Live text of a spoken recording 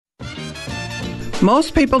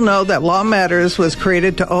Most people know that Law Matters was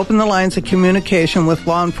created to open the lines of communication with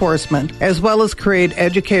law enforcement, as well as create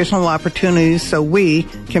educational opportunities so we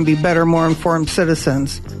can be better, more informed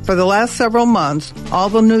citizens. For the last several months, all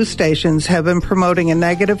the news stations have been promoting a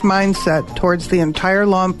negative mindset towards the entire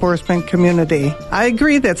law enforcement community. I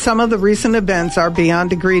agree that some of the recent events are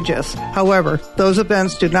beyond egregious. However, those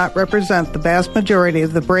events do not represent the vast majority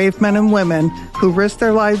of the brave men and women who risk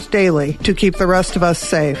their lives daily to keep the rest of us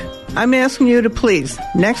safe. I'm asking you to please,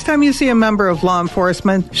 next time you see a member of law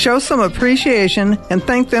enforcement, show some appreciation and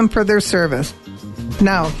thank them for their service.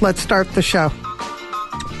 Now, let's start the show.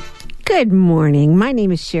 Good morning. My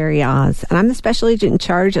name is Cheri, and I'm the Special Agent in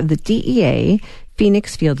charge of the DEA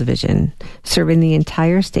Phoenix Field Division, serving the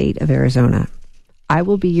entire state of Arizona. I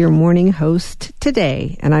will be your morning host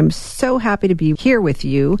today, and I'm so happy to be here with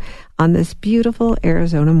you on this beautiful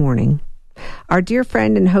Arizona morning. Our dear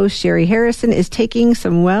friend and host, Cheri Harrison, is taking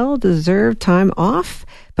some well-deserved time off,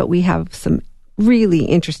 but we have some really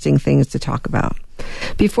interesting things to talk about.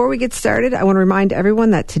 Before we get started, I want to remind everyone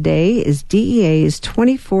that today is DEA's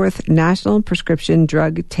 24th National Prescription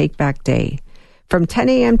Drug Take-Back Day. From 10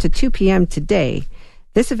 a.m. to 2 p.m. today,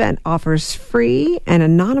 this event offers free and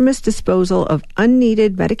anonymous disposal of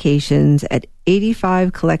unneeded medications at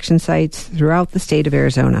 85 collection sites throughout the state of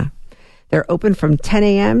Arizona. They're open from 10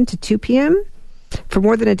 a.m. to 2 p.m. For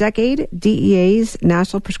more than a decade, DEA's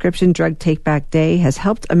National Prescription Drug Take-Back Day has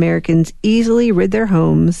helped Americans easily rid their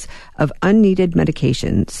homes of unneeded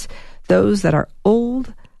medications, those that are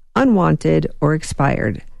old, unwanted, or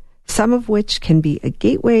expired, some of which can be a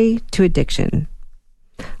gateway to addiction.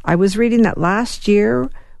 I was reading that last year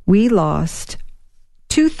we lost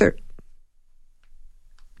two-thirds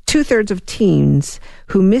of teens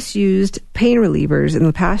who misused pain relievers in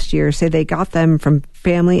the past year say they got them from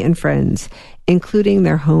family and friends, including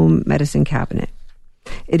their home medicine cabinet.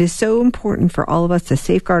 It is so important for all of us to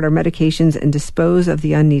safeguard our medications and dispose of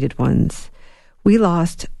the unneeded ones. We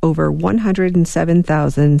lost over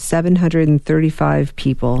 107,735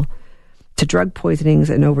 people to drug poisonings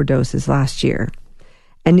and overdoses last year,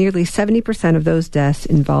 and nearly 70% of those deaths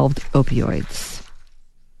involved opioids.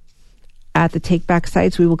 At the take-back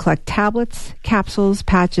sites, we will collect tablets, capsules,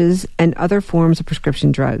 patches, and other forms of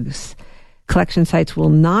prescription drugs. Collection sites will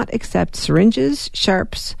not accept syringes,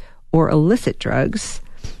 sharps, or illicit drugs.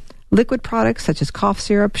 Liquid products such as cough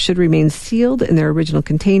syrup should remain sealed in their original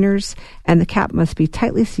containers, and the cap must be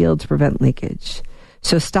tightly sealed to prevent leakage.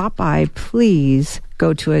 So stop by, please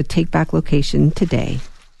go to a take-back location today.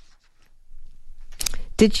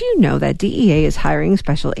 Did you know that DEA is hiring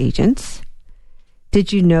special agents?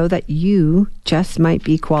 Did you know that you just might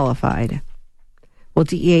be qualified? Well,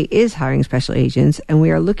 DEA is hiring special agents, and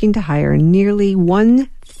we are looking to hire nearly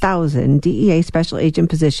 1,000 DEA special agent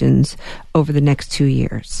positions over the next 2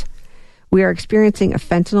 years. We are experiencing a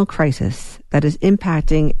fentanyl crisis that is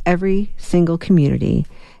impacting every single community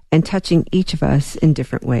and touching each of us in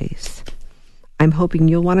different ways. I'm hoping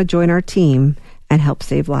you'll want to join our team and help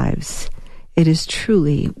save lives. It is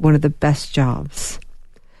truly one of the best jobs.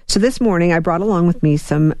 So this morning, I brought along with me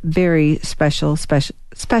some very special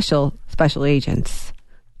agents.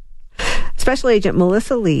 Special Agent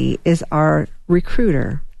Melissa Lee is our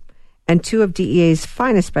recruiter, and two of DEA's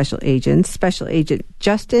finest special agents, Special Agent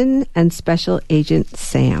Justin and Special Agent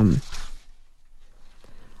Sam.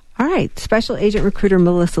 All right, Special Agent Recruiter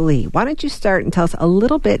Melissa Lee, why don't you start and tell us a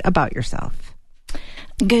little bit about yourself?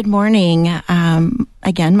 Good morning.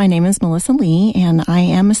 Again, my name is Melissa Lee, and I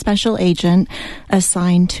am a special agent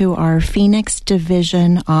assigned to our Phoenix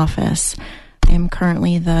Division office. I am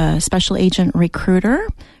currently the special agent recruiter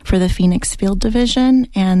for the Phoenix Field Division,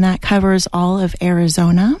 and that covers all of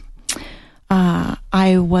Arizona.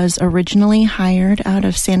 I was originally hired out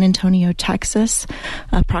of San Antonio, Texas,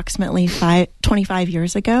 approximately 25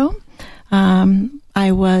 years ago.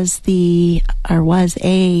 I was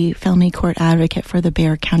a felony court advocate for the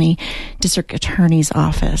Bexar County District Attorney's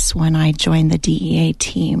Office when I joined the DEA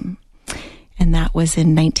team. And that was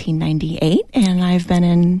in 1998, and I've been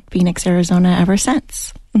in Phoenix, Arizona ever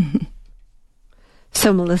since.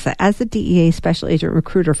 So, Melissa, as the DEA Special Agent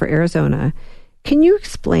Recruiter for Arizona, can you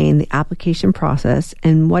explain the application process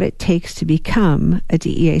and what it takes to become a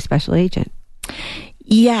DEA Special Agent?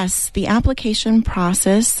 Yes, the application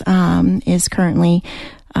process is currently,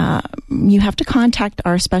 you have to contact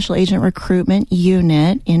our Special Agent Recruitment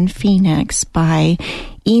Unit in Phoenix by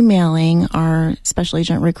emailing our Special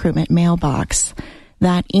Agent Recruitment mailbox.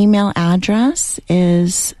 That email address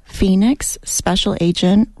is Phoenix Special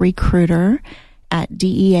Agent Recruiter at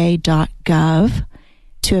DEA.gov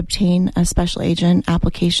to obtain a special agent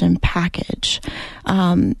application package.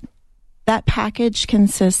 That That package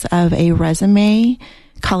consists of a resume,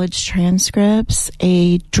 college transcripts,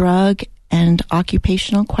 a drug and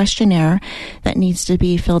occupational questionnaire that needs to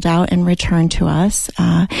be filled out and returned to us.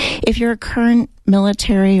 If you're a current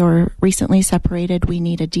military or recently separated, we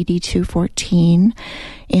need a DD-214.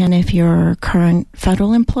 And if you're a current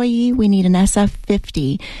federal employee, we need an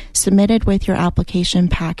SF-50 submitted with your application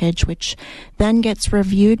package, which then gets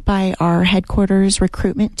reviewed by our headquarters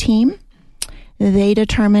recruitment team. They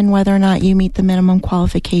determine whether or not you meet the minimum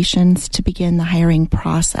qualifications to begin the hiring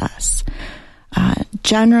process.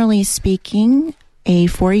 Generally speaking, a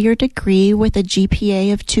 4-year degree with a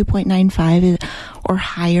GPA of 2.95 or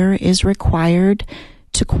higher is required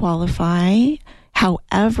to qualify.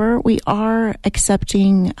 However, we are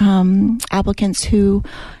accepting applicants who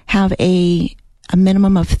have a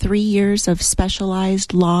minimum of 3 years of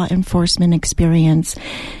specialized law enforcement experience.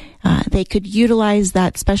 They could utilize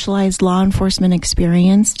that specialized law enforcement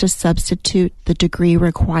experience to substitute the degree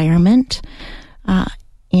requirement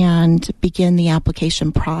and begin the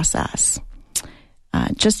application process.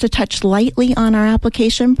 Just to touch lightly on our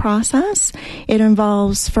application process, it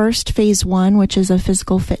involves first phase 1, which is a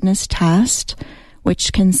physical fitness test,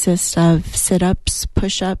 which consists of sit-ups,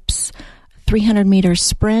 push-ups, 300-meter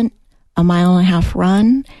sprint, a 1.5-mile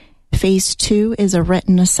run. Phase 2 is a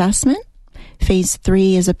written assessment. Phase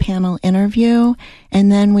 3 is a panel interview,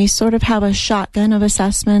 and then we sort of have a shotgun of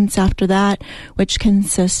assessments after that, which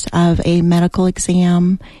consists of a medical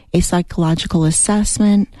exam, a psychological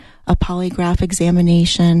assessment, a polygraph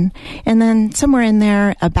examination, and then somewhere in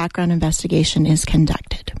there, a background investigation is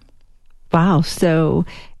conducted. Wow. So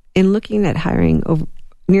in looking at hiring over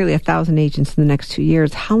nearly 1,000 agents in the next 2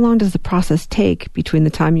 years, how long does the process take between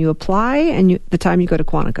the time you apply and the time you go to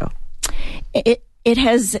Quantico? It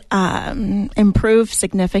has improved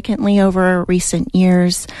significantly over recent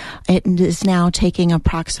years. It is now taking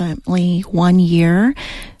approximately 1 year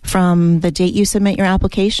from the date you submit your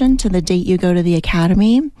application to the date you go to the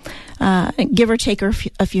academy, give or take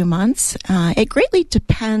a few months. It greatly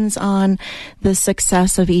depends on the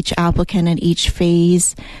success of each applicant at each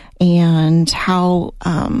phase and how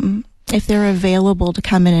if they're available to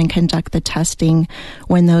come in and conduct the testing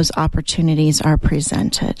when those opportunities are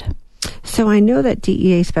presented. So I know that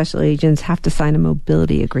DEA special agents have to sign a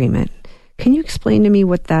mobility agreement. Can you explain to me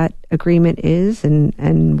what that agreement is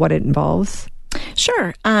and what it involves?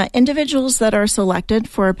 Sure. Individuals that are selected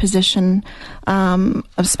for a position of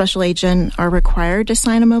special agent are required to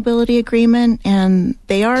sign a mobility agreement, and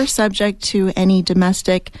they are subject to any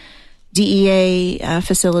domestic DEA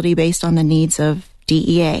facility based on the needs of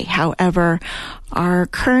DEA. However, our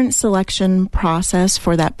current selection process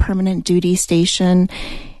for that permanent duty station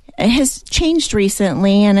has changed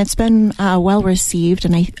recently, and it's been well received,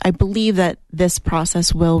 and I believe that this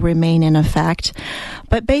process will remain in effect.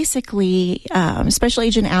 But basically, special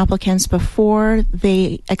agent applicants, before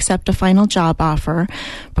they accept a final job offer,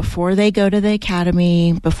 before they go to the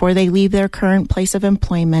academy, before they leave their current place of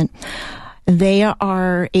employment, they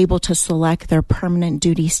are able to select their permanent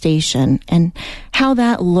duty station. And how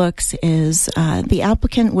that looks is the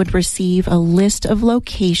applicant would receive a list of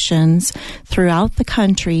locations throughout the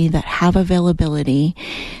country that have availability.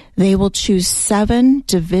 They will choose 7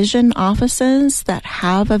 division offices that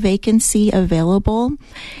have a vacancy available.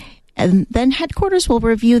 And then headquarters will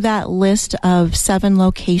review that list of 7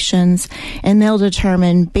 locations, and they'll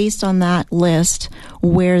determine, based on that list,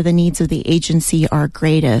 where the needs of the agency are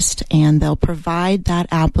greatest. And they'll provide that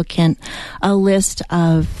applicant a list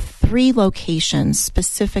of 3 locations,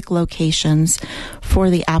 specific locations, for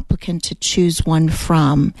the applicant to choose one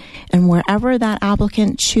from. And wherever that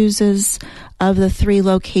applicant chooses of the 3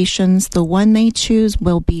 locations, the one they choose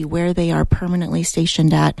will be where they are permanently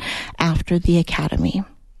stationed at after the academy.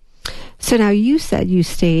 So now you said you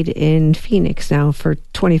stayed in Phoenix now for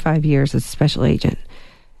 25 years as a special agent.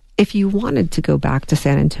 If you wanted to go back to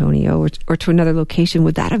San Antonio or to another location,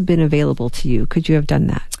 would that have been available to you? Could you have done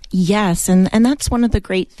that? Yes, and that's one of the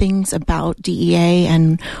great things about DEA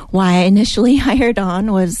and why I initially hired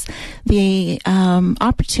on was the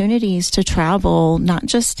opportunities to travel, not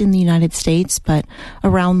just in the United States, but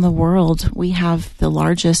around the world. We have the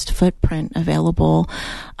largest footprint available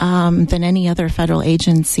than any other federal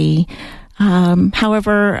agency.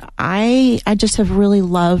 However, I just have really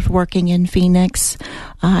loved working in Phoenix.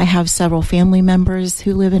 I have several family members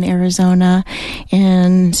who live in Arizona,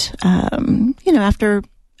 and after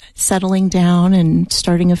settling down and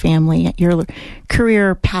starting a family, your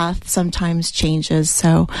career path sometimes changes.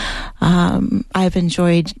 So I've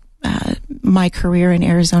enjoyed my career in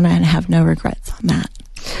Arizona and have no regrets on that.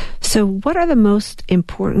 So what are the most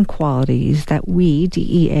important qualities that we,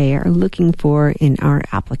 DEA, are looking for in our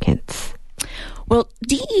applicants? Well,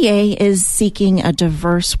 DEA is seeking a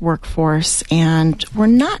diverse workforce, and we're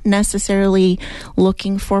not necessarily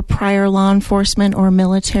looking for prior law enforcement or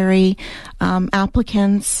military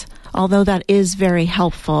applicants, although that is very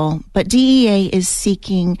helpful. But DEA is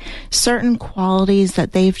seeking certain qualities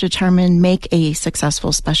that they've determined make a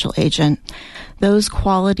successful special agent. Those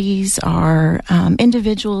qualities are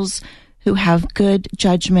individuals who have good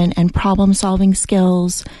judgment and problem-solving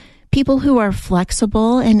skills, people who are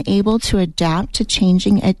flexible and able to adapt to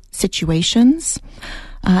changing situations,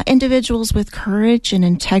 individuals with courage and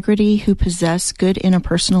integrity who possess good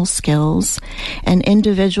interpersonal skills, and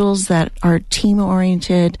individuals that are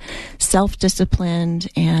team-oriented, self-disciplined,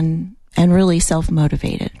 and really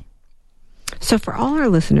self-motivated. So for all our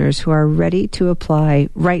listeners who are ready to apply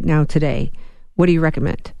right now today, what do you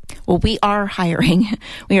recommend? Well, we are hiring.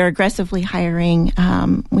 We are aggressively hiring.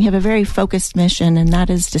 We have a very focused mission, and that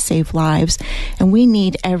is to save lives. And we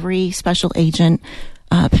need every special agent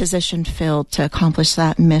position filled to accomplish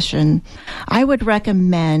that mission. I would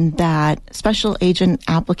recommend that special agent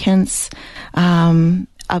applicants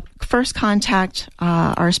first contact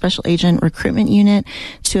our special agent recruitment unit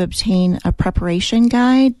to obtain a preparation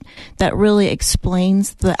guide that really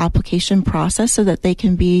explains the application process so that they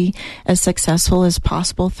can be as successful as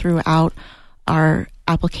possible throughout our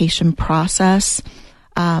application process.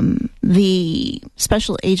 The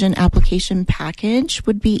special agent application package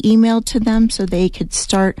would be emailed to them so they could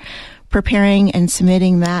start preparing and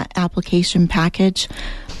submitting that application package.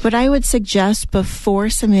 But I would suggest before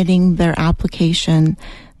submitting their application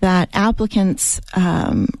that applicants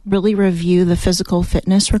really review the physical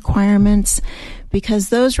fitness requirements, because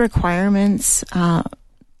those requirements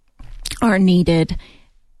are needed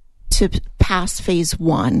to pass phase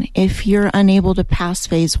 1. If you're unable to pass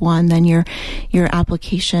phase 1, then your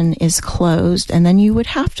application is closed, and then you would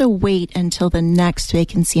have to wait until the next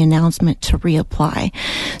vacancy announcement to reapply.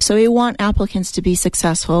 So we want applicants to be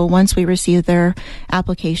successful once we receive their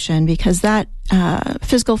application, because that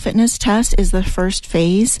physical fitness test is the first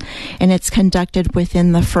phase, and it's conducted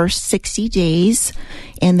within the first 60 days,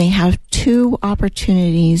 and they have 2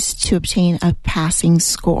 opportunities to obtain a passing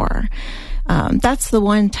score. That's the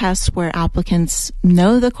one test where applicants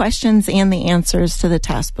know the questions and the answers to the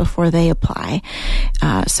test before they apply.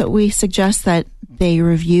 So we suggest that they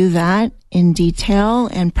review that in detail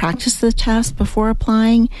and practice the test before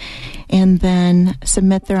applying, and then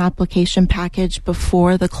submit their application package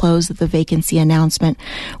before the close of the vacancy announcement,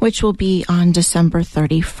 which will be on December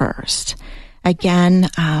 31st. Again,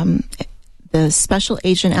 the special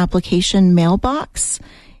agent application mailbox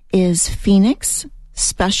is Phoenix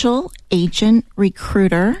Special Agent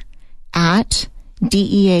Recruiter at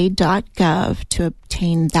DEA.gov to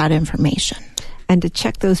obtain that information. And to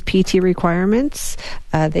check those PT requirements,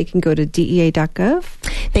 they can go to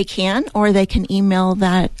DEA.gov? They can, or they can email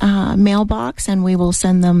that mailbox, and we will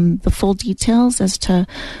send them the full details as to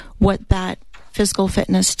what that physical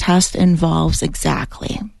fitness test involves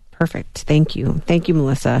exactly. Perfect. Thank you. Thank you,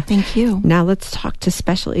 Melissa. Thank you. Now let's talk to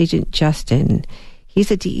Special Agent Justin. He's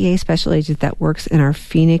a DEA special agent that works in our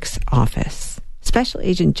Phoenix office. Special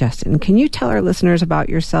Agent Justin, can you tell our listeners about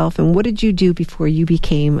yourself and what did you do before you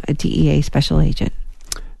became a DEA special agent?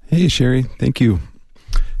 Hey, Cheri. Thank you.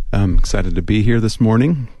 I'm excited to be here this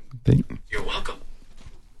morning. You're welcome.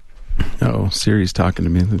 Oh, Siri's talking to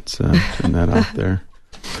me. Let's turn that off there.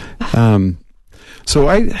 So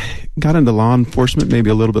I got into law enforcement maybe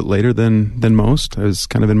a little bit later than most. I was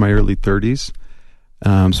kind of in my early 30s.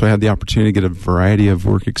 So I had the opportunity to get a variety of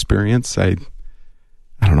work experience. I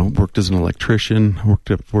worked as an electrician,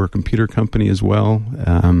 worked for a computer company as well.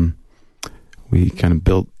 We kind of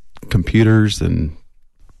built computers and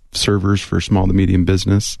servers for small to medium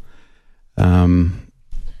business. Then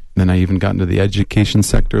I even got into the education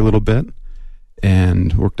sector a little bit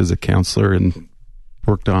and worked as a counselor and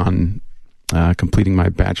worked on completing my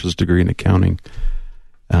bachelor's degree in accounting.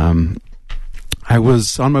 I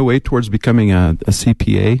was on my way towards becoming a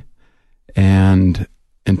CPA, and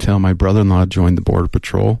until my brother-in-law joined the Border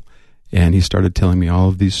Patrol, and he started telling me all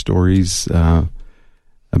of these stories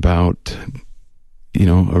about,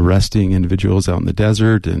 arresting individuals out in the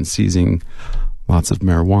desert and seizing lots of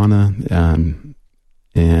marijuana,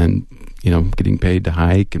 and getting paid to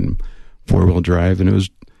hike and four-wheel drive, and it was,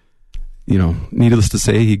 needless to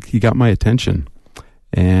say, he got my attention,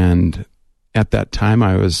 and at that time,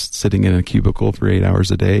 I was sitting in a cubicle for 8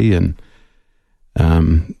 hours a day, and,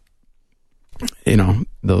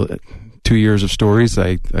 the 2 years of stories,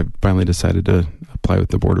 I finally decided to apply with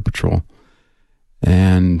the Border Patrol.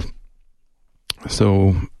 And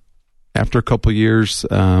so after a couple of years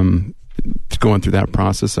going through that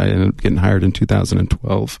process, I ended up getting hired in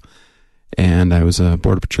 2012. and I was a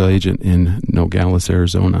Border Patrol agent in Nogales,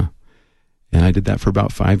 Arizona. And I did that for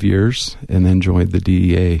about 5 years, and then joined the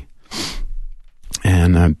DEA.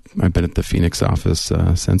 And I've been at the Phoenix office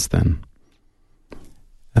since then.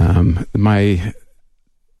 My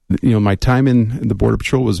time in the Border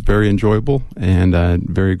Patrol was very enjoyable, and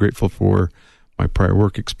very grateful for my prior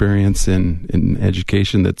work experience in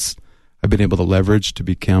education that's I've been able to leverage to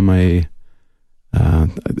become a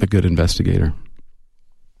good investigator.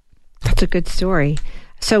 That's a good story.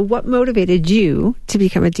 So what motivated you to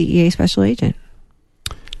become a DEA special agent?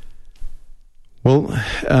 Well,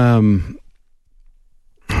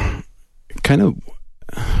 kind of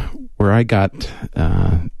where I got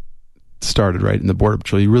started, right, in the Border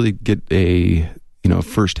Patrol, you really get a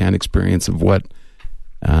firsthand experience of what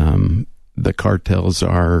the cartels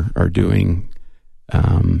are doing,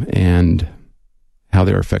 and how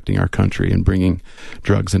they're affecting our country and bringing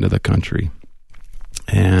drugs into the country.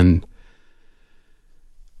 And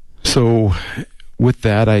so with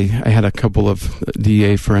that, I had a couple of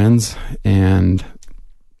DEA friends, and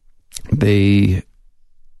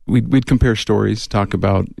we'd compare stories, talk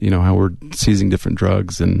about how we're seizing different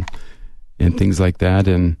drugs and things like that.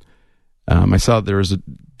 And I saw there was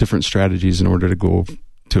different strategies in order to go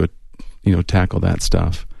to tackle that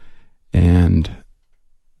stuff. And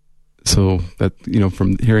so that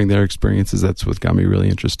from hearing their experiences, that's what got me really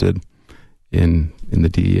interested in the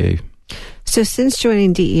DEA. So since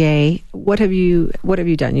joining DEA, what have you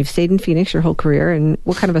done? You've stayed in Phoenix your whole career, and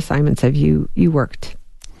what kind of assignments have you worked?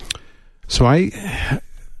 So I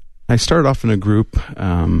started off in a group.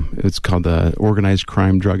 It's called the Organized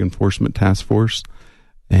Crime Drug Enforcement Task Force,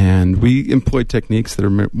 and we employ techniques that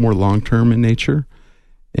are more long-term in nature,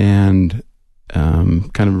 and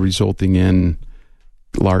kind of resulting in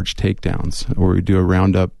large takedowns, where we do a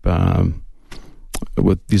roundup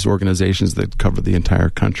with these organizations that cover the entire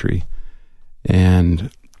country.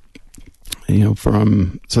 And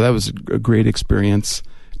so that was a great experience,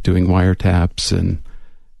 doing wiretaps and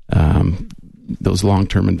those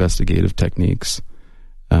long-term investigative techniques.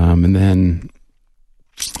 And then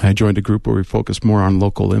I joined a group where we focused more on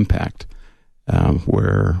local impact,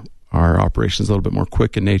 where our operation is a little bit more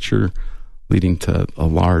quick in nature, leading to a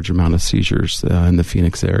large amount of seizures in the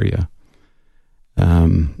Phoenix area.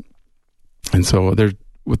 And so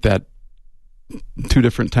with that, two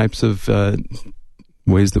different types of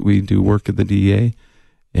ways that we do work at the DEA,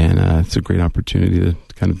 and it's a great opportunity to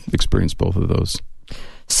kind of experience both of those.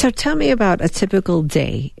 So tell me about a typical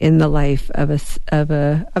day in the life of a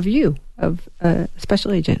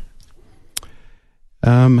special agent.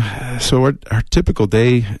 So our typical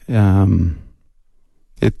day,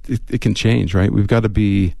 it can change, right? We've got to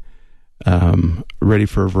be ready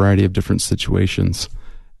for a variety of different situations.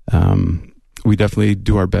 We definitely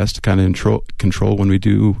do our best to kind of control when we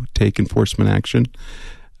do take enforcement action.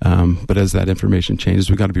 But as that information changes,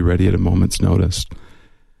 we've got to be ready at a moment's notice.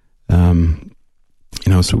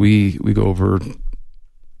 So we go over,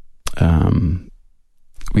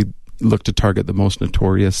 we look to target the most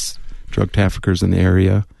notorious drug traffickers in the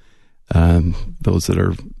area, those that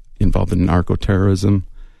are involved in narco-terrorism.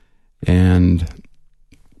 And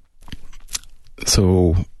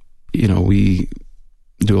so, we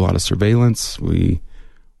do a lot of surveillance.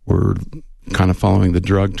 We're kind of following the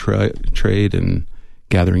drug trade and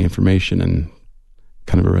gathering information and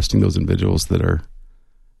kind of arresting those individuals that are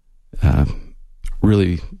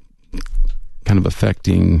really kind of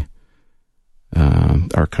affecting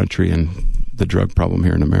our country and the drug problem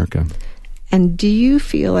here in America. And do you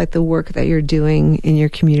feel like the work that you're doing in your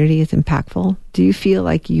community is impactful? Do you feel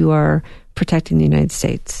like you are protecting the United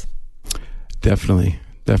States? Definitely.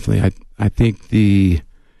 I think the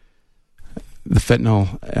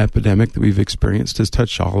fentanyl epidemic that we've experienced has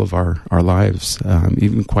touched all of our lives,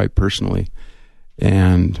 even quite personally.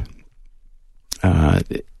 And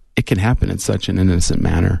it can happen in such an innocent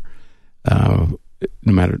manner, no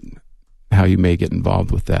matter how you may get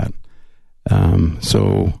involved with that.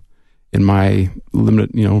 So in my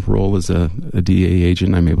limited, role as a DEA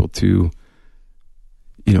agent, I'm able to,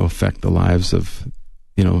 affect the lives of,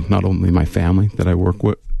 not only my family that I work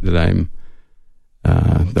with, that I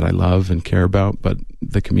love and care about, but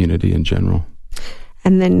the community in general.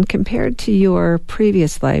 And then compared to your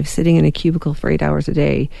previous life, sitting in a cubicle for 8 hours a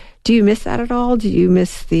day, do you miss that at all? Do you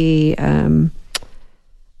miss the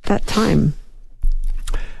that time?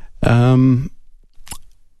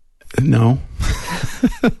 No.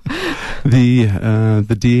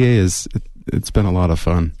 The DEA it's been a lot of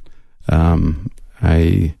fun.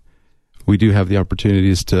 We do have the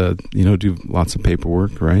opportunities to do lots of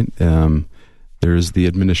paperwork, right? There's the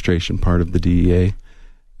administration part of the DEA,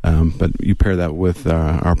 But you pair that with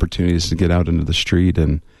opportunities to get out into the street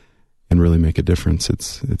and really make a difference.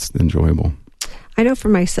 It's enjoyable. I know for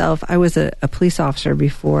myself, I was a police officer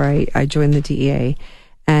before I joined the DEA,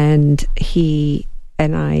 and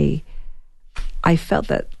I felt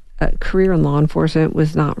that a career in law enforcement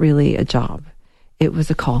was not really a job. It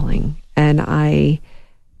was a calling. And I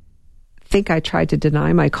think I tried to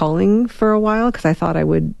deny my calling for a while because I thought I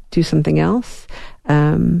would do something else.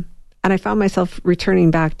 And I found myself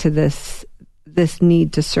returning back to this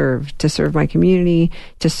need to serve my community,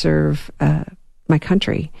 to serve my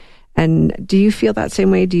country. And do you feel that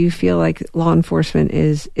same way? Do you feel like law enforcement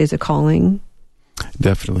is a calling?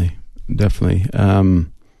 Definitely.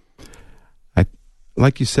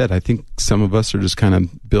 Like you said, I think some of us are just kind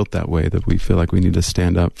of built that way, that we feel like we need to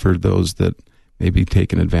stand up for those that may be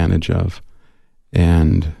taken advantage of.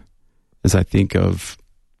 And as I think of,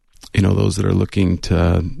 those that are looking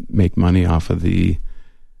to make money off of the,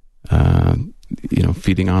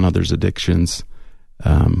 feeding on others' addictions,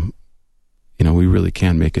 we really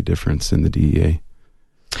can make a difference in the DEA.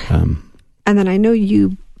 And then I know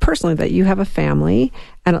you personally that you have a family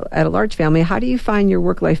and a large family. How do you find your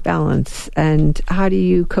work-life balance, and how do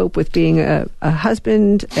you cope with being a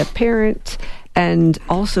husband, a parent, and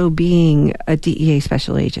also being a DEA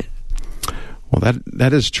special agent? Well,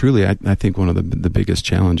 that is truly, I think, one of the biggest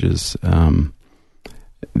challenges.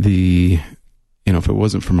 If it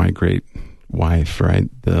wasn't for my great wife, right,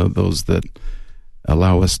 those that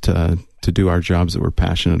allow us to do our jobs that we're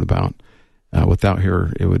passionate about, without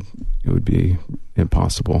her, it would be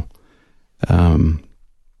impossible.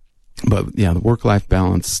 But yeah, the work-life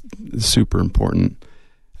balance is super important.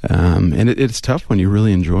 And it's tough when you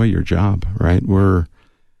really enjoy your job, right?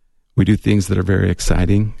 We do things that are very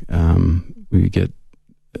exciting. We get,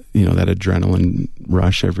 that adrenaline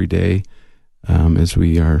rush every day, as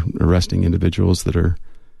we are arresting individuals that are,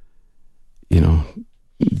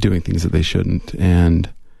 doing things that they shouldn't. And,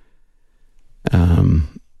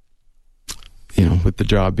 with the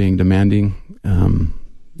job being demanding,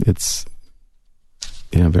 it's,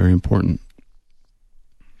 very important.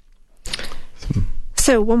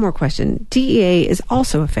 So one more question. DEA is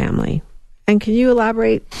also a family. And can you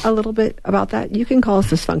elaborate a little bit about that? You can call us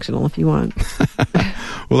dysfunctional if you want.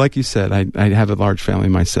 Well, like you said, I have a large family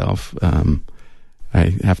myself.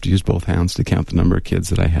 I have to use both hands to count the number of kids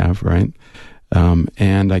that I have, right?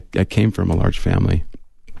 And I came from a large family.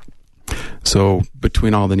 So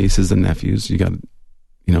between all the nieces and nephews, you got,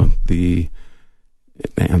 the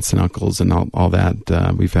aunts and uncles and all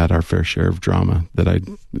that, we've had our fair share of drama that I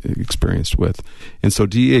experienced with. And so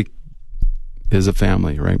DEA is a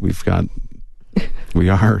family, right? We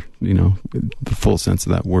are, the full sense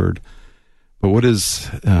of that word. But what is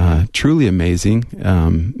truly amazing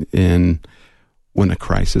when a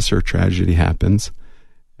crisis or tragedy happens,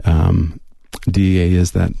 DEA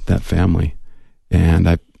is that family. And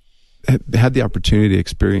I had the opportunity to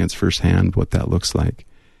experience firsthand what that looks like.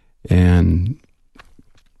 And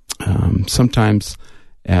sometimes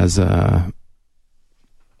as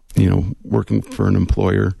working for an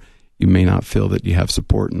employer, you may not feel that you have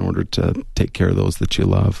support in order to take care of those that you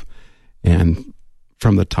love. And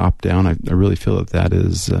from the top down, I really feel that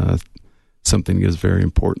is something that is very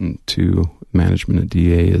important to management at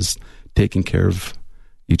DEA, is taking care of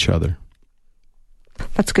each other.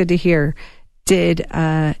 That's good to hear. Do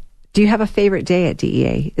you have a favorite day at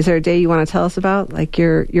DEA? Is there a day you want to tell us about, like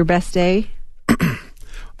your best day?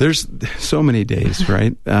 There's so many days,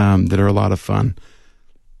 right, that are a lot of fun.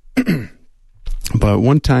 But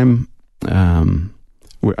one time,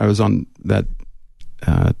 I was on that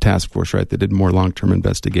task force, right, that did more long-term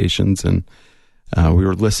investigations, and we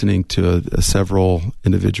were listening to several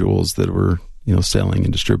individuals that were, selling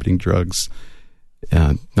and distributing drugs,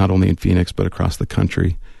 not only in Phoenix but across the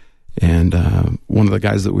country. And one of the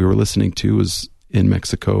guys that we were listening to was in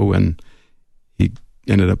Mexico, and he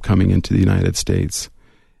ended up coming into the United States.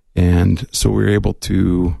 And so we were able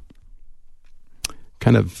to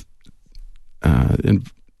kind of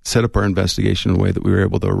set up our investigation in a way that we were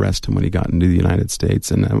able to arrest him when he got into the United States.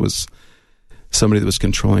 And that was somebody that was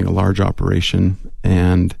controlling a large operation.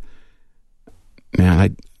 And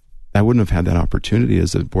man, I wouldn't have had that opportunity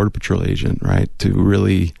as a Border Patrol agent, right, to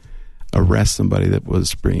really arrest somebody that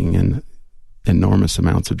was bringing in enormous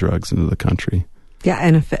amounts of drugs into the country.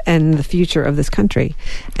 Yeah, and the future of this country.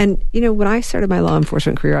 And, when I started my law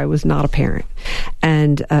enforcement career, I was not a parent.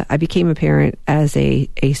 And I became a parent as a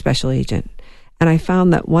special agent. And I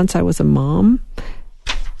found that once I was a mom,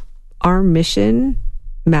 our mission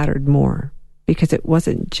mattered more, because it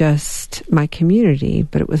wasn't just my community,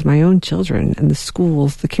 but it was my own children and the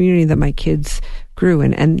schools, the community that my kids grew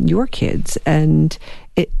in, and your kids. And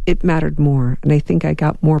it mattered more. And I think I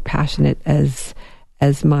got more passionate as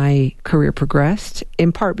my career progressed,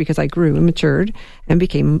 in part because I grew and matured and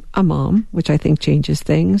became a mom, which I think changes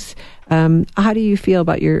things. How do you feel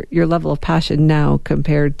about your level of passion now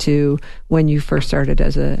compared to when you first started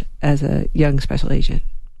as a young special agent?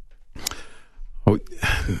 Oh,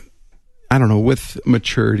 I don't know. With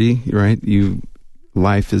maturity, right?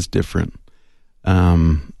 Life is different.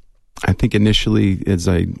 I think initially, as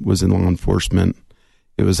I was in law enforcement,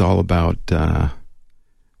 it was all about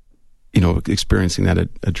experiencing that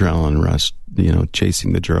adrenaline rush,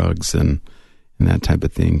 chasing the drugs and that type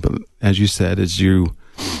of thing. But as you said, as you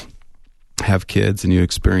have kids and you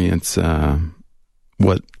experience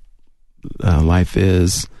what life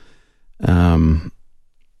is,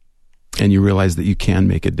 and you realize that you can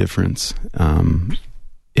make a difference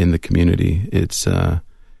in the community, it's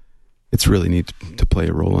really neat to play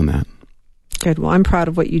a role in that. Good. Well, I'm proud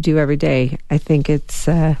of what you do every day. I think it's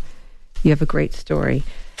you have a great story.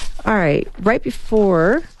 All right. Right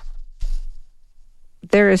before,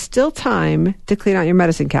 there is still time to clean out your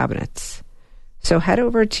medicine cabinets. So head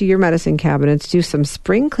over to your medicine cabinets, do some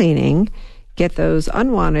spring cleaning, get those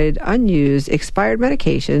unwanted, unused, expired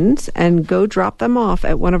medications, and go drop them off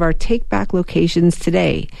at one of our take-back locations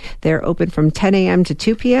today. They're open from 10 a.m. to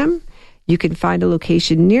 2 p.m. You can find a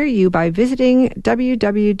location near you by visiting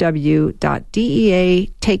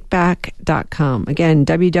www.deatakeback.com. Again,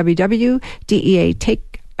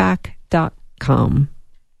 www.deatakeback.com.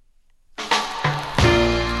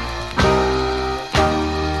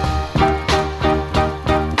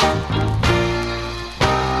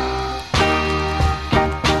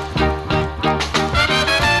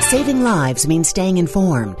 Saving lives means staying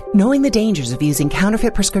informed. Knowing the dangers of using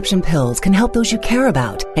counterfeit prescription pills can help those you care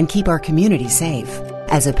about and keep our community safe.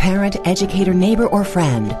 As a parent, educator, neighbor, or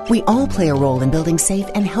friend, we all play a role in building safe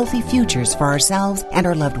and healthy futures for ourselves and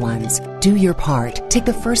our loved ones. Do your part. Take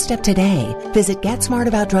the first step today. Visit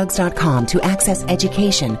GetSmartAboutDrugs.com to access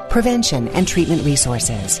education, prevention, and treatment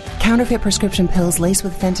resources. Counterfeit prescription pills laced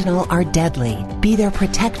with fentanyl are deadly. Be their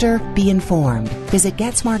protector. Be informed. Visit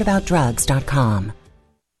GetSmartAboutDrugs.com.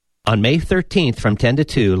 On May 13th from 10 to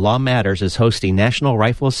 2, Law Matters is hosting National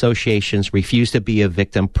Rifle Association's Refuse to Be a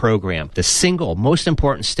Victim program. The single most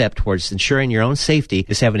important step towards ensuring your own safety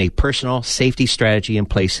is having a personal safety strategy in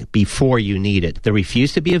place before you need it. The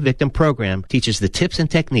Refuse to Be a Victim program teaches the tips and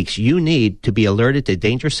techniques you need to be alerted to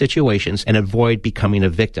dangerous situations and avoid becoming a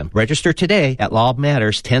victim. Register today at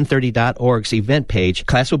lawmatters1030.org's event page.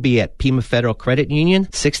 Class will be at Pima Federal Credit Union,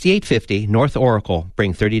 6850 North Oracle.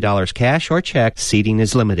 Bring $30 cash or check. Seating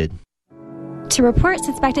is limited. To report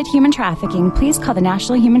suspected human trafficking, please call the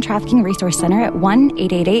National Human Trafficking Resource Center at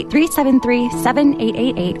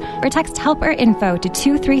 1-888-373-7888 or text HELP or INFO to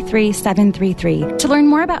 233-733. To learn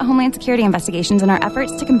more about Homeland Security investigations and our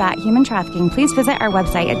efforts to combat human trafficking, please visit our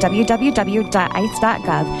website at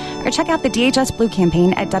www.ice.gov or check out the DHS Blue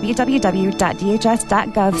Campaign at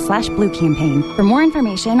www.dhs.gov/Blue For more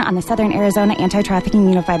information on the Southern Arizona Anti-Trafficking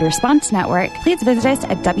Unified Response Network, please visit us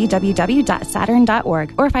at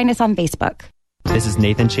www.saturn.org or find us on Facebook. This is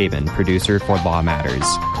Nathan Chabin, producer for Law Matters.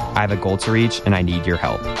 I have a goal to reach, and I need your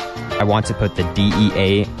help. I want to put the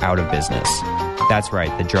DEA out of business. That's right,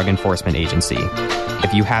 the Drug Enforcement Agency.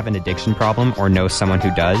 If you have an addiction problem or know someone who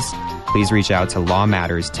does, please reach out to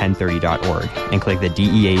lawmatters1030.org and click the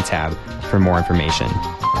DEA tab for more information.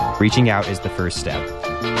 Reaching out is the first step.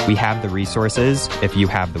 We have the resources if you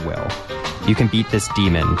have the will. You can beat this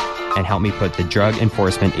demon and help me put the Drug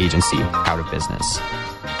Enforcement Agency out of business.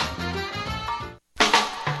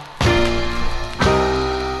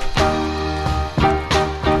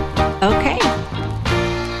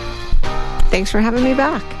 Thanks for having me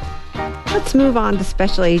back. Let's move on to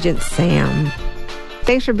Special Agent Sam.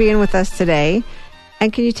 Thanks for being with us today.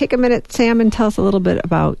 And can you take a minute, Sam, and tell us a little bit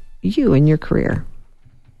about you and your career?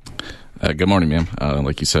 Good morning, ma'am.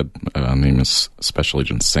 Like you said, my name is Special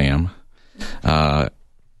Agent Sam. I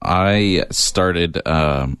started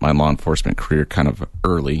my law enforcement career kind of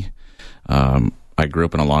early. I grew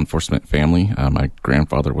up in a law enforcement family. My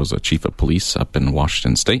grandfather was a chief of police up in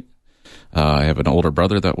Washington State. I have an older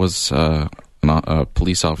brother that was a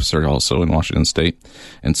police officer also in Washington State.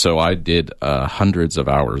 And so I did hundreds of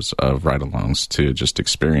hours of ride-alongs to just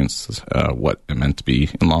experience what it meant to be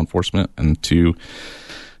in law enforcement and to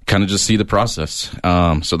kind of just see the process.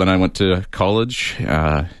 So then I went to college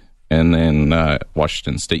and then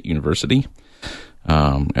Washington State University.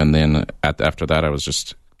 And then after that, I was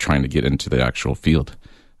just trying to get into the actual field.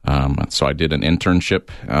 So I did an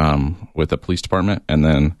internship with the police department, and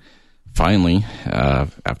then finally,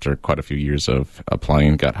 after quite a few years of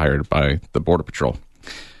applying, got hired by the Border Patrol.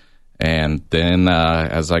 And then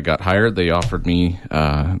as I got hired, they offered me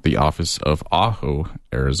the office of Ajo,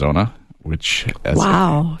 Arizona, which, as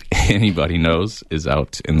anybody knows, is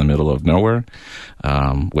out in the middle of nowhere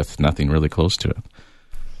with nothing really close to it.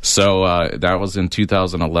 So that was in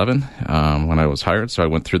 2011 when I was hired. So I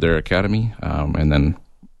went through their academy and then,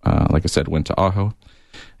 like I said, went to Ajo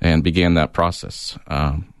and began that process.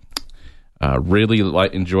 Really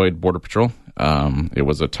enjoyed Border Patrol. It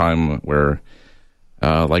was a time where,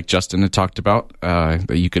 like Justin had talked about,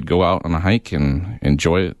 that you could go out on a hike and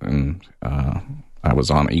enjoy it. And I was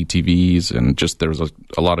on ATVs and just there was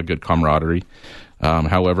a lot of good camaraderie.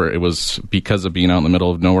 However, it was because of being out in the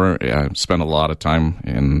middle of nowhere, I spent a lot of time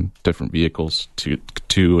in different vehicles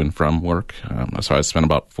to and from work. So I spent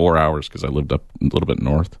about 4 hours because I lived up a little bit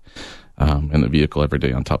north in the vehicle every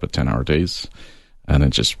day on top of 10-hour days. And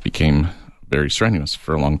it just became very strenuous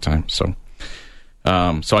for a long time. So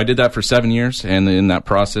I did that for 7 years. And in that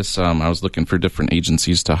process, I was looking for different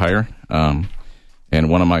agencies to hire. And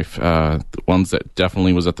one of my ones that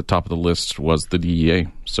definitely was at the top of the list was the DEA.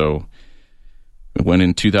 So when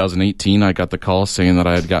in 2018 I got the call saying that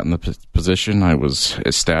I had gotten the position, I was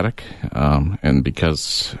ecstatic. And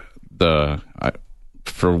because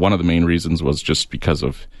for one of the main reasons was just because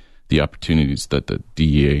of the opportunities that the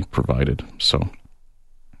DEA provided. So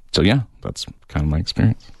yeah, that's kind of my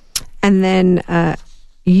experience. And then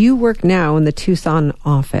you work now in the Tucson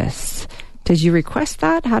office. Did you request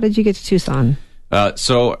that? How did you get to Tucson?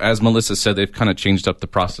 So as Melissa said, they've kind of changed up the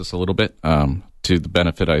process a little bit to the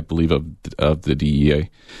benefit, I believe, of the DEA.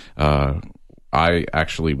 I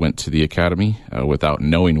actually went to the academy without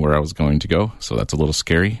knowing where I was going to go, so that's a little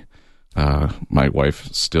scary. My wife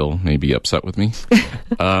still may be upset with me.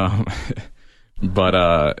 And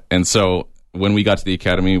so when we got to the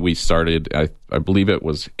academy, we started, I believe it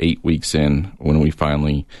was 8 weeks in when we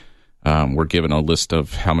finally were given a list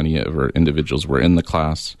of how many of our individuals were in the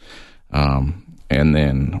class. And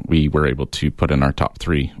then we were able to put in our top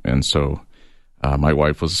 3. And so my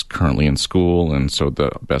wife was currently in school, and so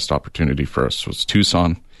the best opportunity for us was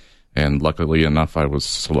Tucson. And luckily enough, I was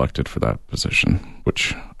selected for that position,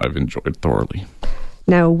 which I've enjoyed thoroughly.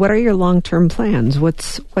 Now, what are your long-term plans?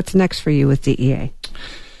 What's next for you with DEA?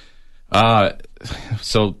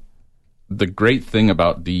 So the great thing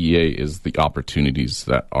about DEA is the opportunities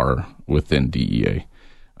that are within DEA.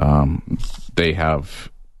 They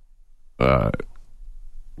have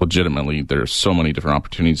legitimately, there's so many different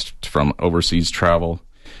opportunities from overseas travel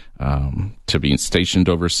to being stationed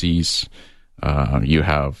overseas. You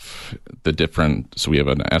have so we have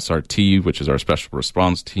an SRT, which is our special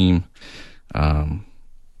response team.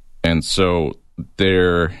 And so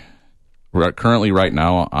currently right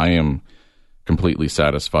now, I am completely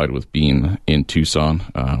satisfied with being in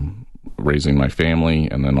Tucson, raising my family,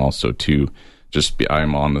 and then also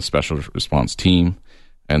I'm on the special response team,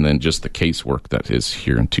 and then just the casework that is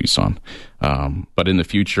here in Tucson. But in the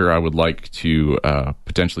future, I would like to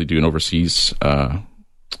potentially do an overseas,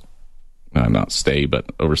 not stay, but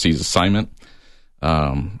overseas assignment.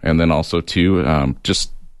 And then also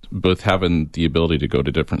just both having the ability to go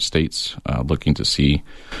to different states, looking to see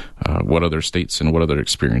what other states and what other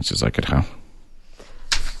experiences I could have.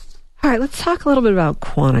 All right, let's talk a little bit about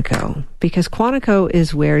Quantico, because Quantico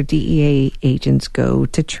is where DEA agents go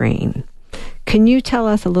to train. Can you tell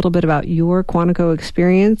us a little bit about your Quantico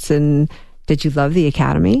experience, and did you love the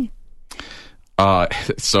academy?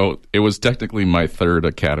 So it was technically my third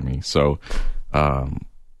academy, so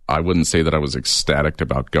I wouldn't say that I was ecstatic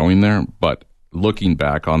about going there, but looking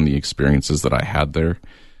back on the experiences that I had there,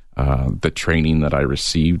 the training that I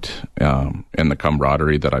received, and the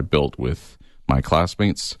camaraderie that I built with my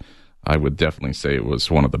classmates, I would definitely say it was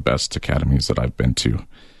one of the best academies that I've been to.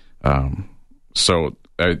 So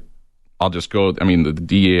I'll just go. I mean, the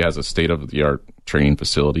DEA has a state-of-the-art training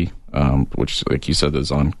facility, which, like you said,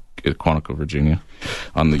 is on Quantico, Virginia,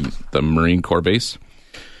 on the Marine Corps base.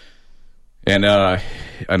 And I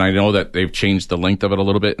know that they've changed the length of it a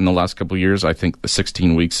little bit in the last couple of years. I think the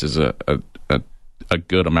 16 weeks is a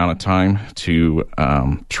good amount of time to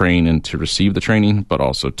train and to receive the training, but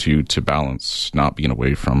also to balance not being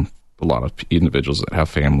away from a lot of individuals that have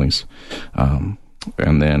families.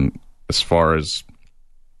 And then as far as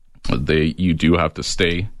you do have to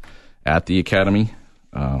stay at the academy,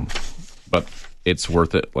 but it's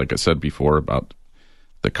worth it, like I said before, about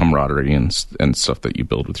the camaraderie and stuff that you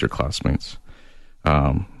build with your classmates.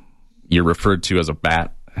 You're referred to as a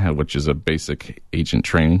BAT, which is a basic agent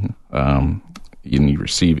training. You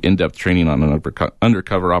receive in-depth training on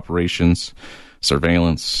undercover operations,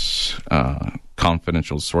 surveillance,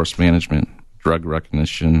 confidential source management, drug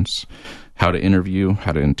recognitions, how to interview,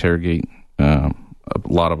 how to interrogate, a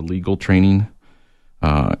lot of legal training.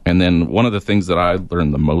 And then one of the things that I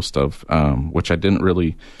learned the most of, which I didn't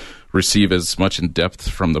really receive as much in depth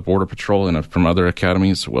from the Border Patrol and from other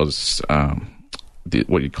academies, was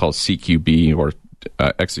what you call CQB, or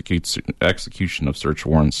execution of search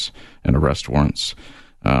warrants and arrest warrants.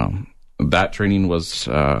 That training was,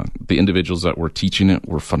 the individuals that were teaching it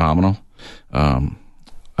were phenomenal.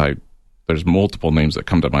 There's multiple names that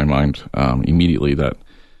come to my mind immediately that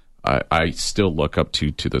I still look up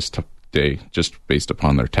to this day, just based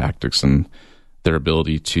upon their tactics and their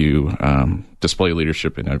ability to display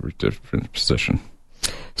leadership in every different position.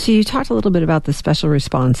 So you talked a little bit about the Special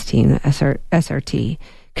Response Team, the SRT.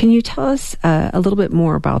 Can you tell us a little bit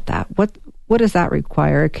more about that? What does that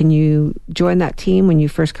require? Can you join that team when you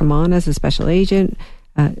first come on as a special agent?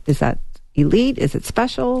 Is that elite? Is it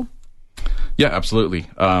special? Yeah, absolutely.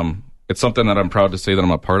 It's something that I'm proud to say that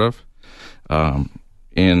I'm a part of.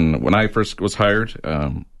 When I first was hired,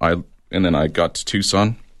 and then I got to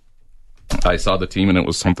Tucson, I saw the team, and it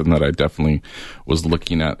was something that I definitely was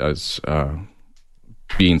looking at as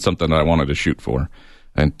being something that I wanted to shoot for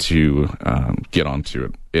and to get onto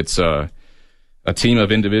it. It's a team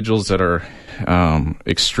of individuals that are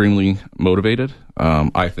extremely motivated.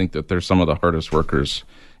 I think that they're some of the hardest workers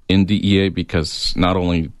in DEA, because not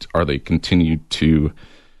only are they continued to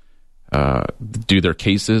do their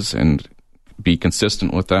cases and be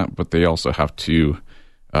consistent with that, but they also have to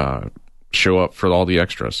show up for all the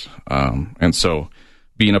extras. And so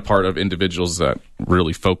being a part of individuals that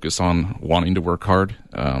really focus on wanting to work hard,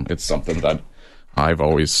 it's something that I've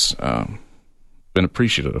always been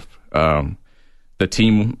appreciative of. The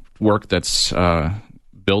teamwork that's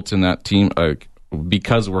built in that team,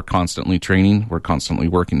 because we're constantly training, we're constantly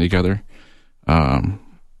working together, and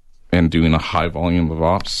doing a high volume of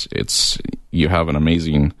ops, you have an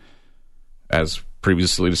amazing, as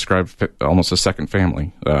previously described, almost a second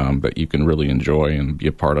family that you can really enjoy and be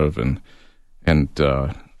a part of, and then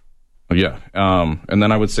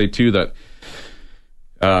I would say too that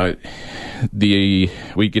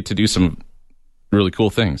we get to do some really cool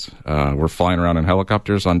things. We're flying around in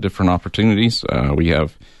helicopters on different opportunities. We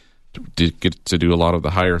get to do a lot of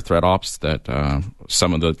the higher threat ops that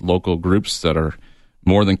some of the local groups that are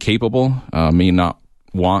more than capable may not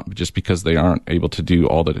want, just because they aren't able to do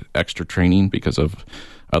all the extra training because of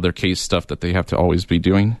other case stuff that they have to always be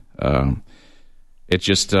doing. It's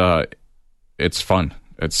just it's fun.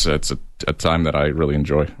 It's a time that I really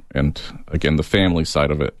enjoy, and again, the family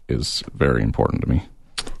side of it is very important to me.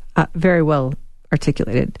 Very well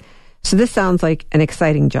articulated. So this sounds like an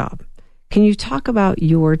exciting job. Can you talk about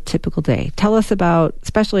your typical day? Tell us about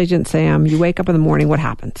Special Agent Sam. You wake up in the morning. What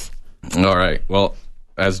happens? All right. Well,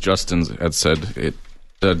 as Justin had said,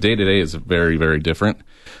 the day-to-day is very, very different.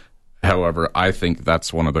 However, I think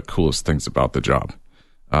that's one of the coolest things about the job.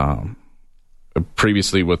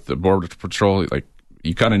 Previously with the Border Patrol,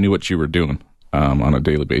 you kind of knew what you were doing on a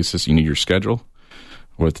daily basis. You knew your schedule.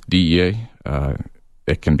 With DEA,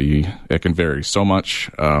 it can vary so much,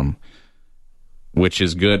 which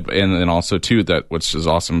is good. And then also too, which is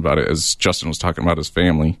awesome about it, as Justin was talking about his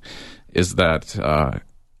family, is that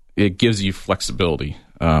it gives you flexibility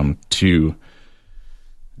to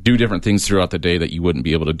do different things throughout the day that you wouldn't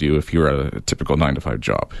be able to do if you were at a typical 9-to-5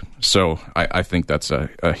 job. So I think that's a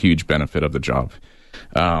huge benefit of the job.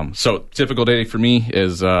 So typical day for me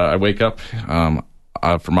is I wake up.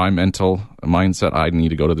 For my mental mindset, I need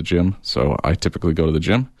to go to the gym. So I typically go to the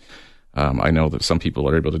gym. I know that some people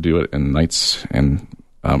are able to do it in nights,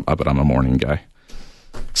 but I'm a morning guy.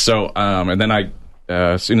 So and then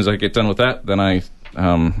as soon as I get done with that, then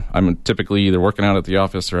I'm typically either working out at the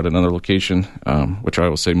office or at another location, which I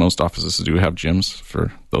will say most offices do have gyms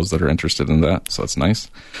for those that are interested in that. So that's nice.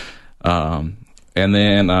 And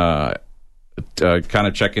then kind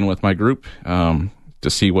of check in with my group to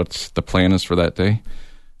see what the plan is for that day.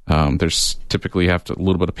 There's typically a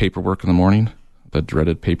little bit of paperwork in the morning, the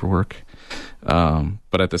dreaded paperwork.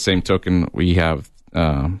 But at the same token, we have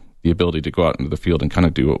the ability to go out into the field and kind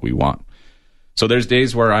of do what we want. So there's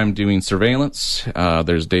days where I'm doing surveillance.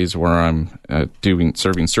 There's days where I'm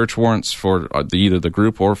serving search warrants for either the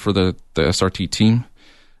group or for the SRT team.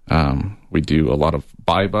 We do a lot of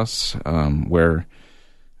buy bus, where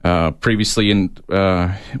previously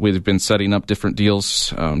we've been setting up different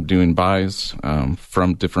deals, doing buys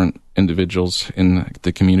from different individuals in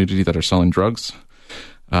the community that are selling drugs.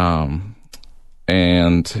 And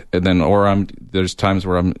then there's times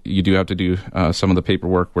where you do have to do some of the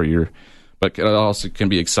paperwork but it also can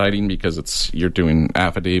be exciting because you're doing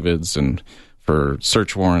affidavits and for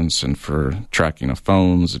search warrants and for tracking of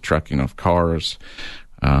phones, tracking of cars.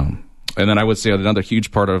 And then I would say another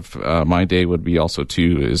huge part of my day would be also,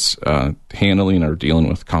 too, is handling or dealing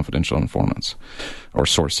with confidential informants or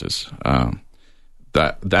sources.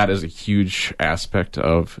 That is a huge aspect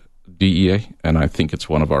of DEA, and I think it's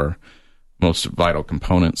one of our most vital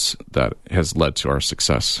components that has led to our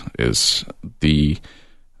success, is the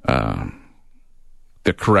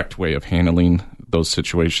correct way of handling those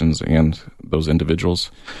situations and those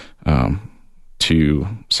individuals to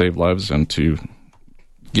save lives and to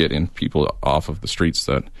get in people off of the streets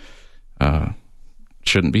that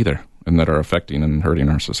shouldn't be there and that are affecting and hurting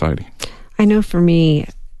our society. I know for me,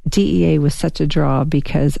 DEA was such a draw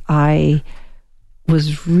because I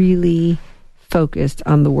was really focused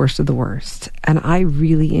on the worst of the worst. And I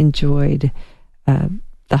really enjoyed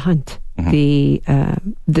the hunt, the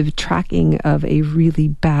tracking of a really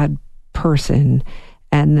bad person,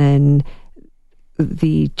 and then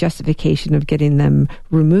the justification of getting them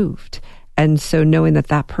removed. And so knowing that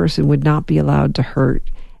that person would not be allowed to hurt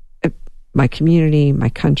my community, my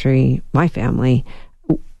country, my family,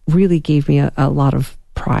 really gave me a lot of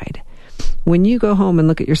pride. When you go home and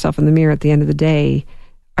look at yourself in the mirror at the end of the day,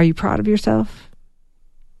 are you proud of yourself?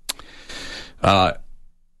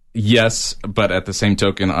 Yes, but at the same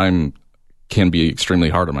token, can be extremely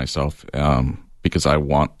hard on myself because I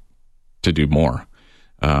want to do more.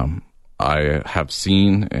 I have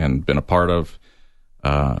seen and been a part of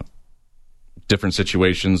different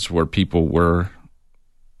situations where people were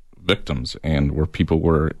victims and where people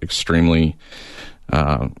were extremely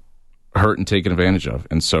hurt and taken advantage of.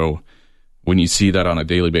 And so when you see that on a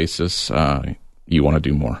daily basis, you want to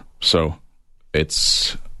do more. So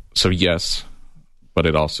yes, but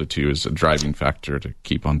it also too is a driving factor to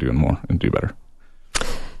keep on doing more and do better.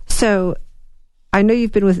 So I know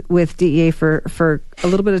you've been with DEA for a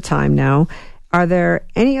little bit of time now. Are there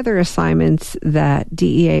any other assignments that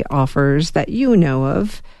DEA offers that you know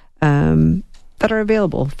of that are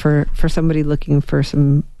available for somebody looking for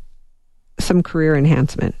some career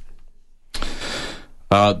enhancement?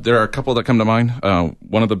 There are a couple that come to mind.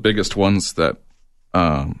 One of the biggest ones that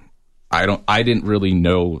I didn't really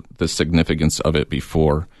know the significance of it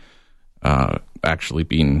before actually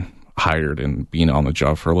being hired and being on the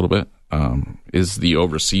job for a little bit, is the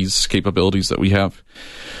overseas capabilities that we have.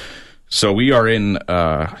 So we are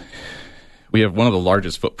we have one of the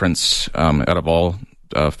largest footprints out of all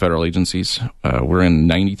federal agencies. We're in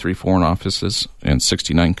 93 foreign offices in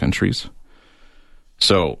 69 countries.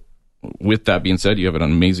 So with that being said, you have an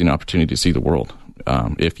amazing opportunity to see the world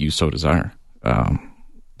if you so desire.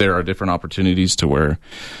 There are different opportunities to where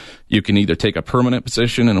you can either take a permanent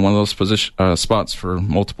position in one of those spots for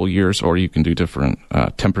multiple years, or you can do different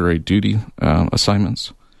temporary duty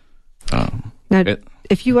assignments.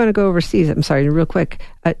 If you want to go overseas, I'm sorry, real quick,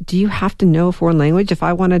 do you have to know a foreign language? If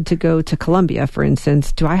I wanted to go to Colombia, for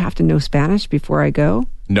instance, do I have to know Spanish before I go?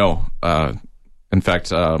 No. In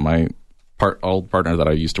fact, my old partner that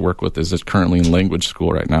I used to work with is currently in language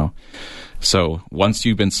school right now. So once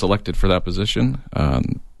you've been selected for that position,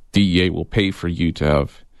 DEA will pay for you to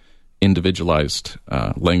have individualized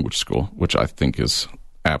language school, which I think is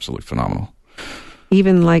absolutely phenomenal.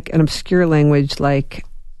 Even like an obscure language, like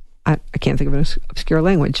I can't think of an obscure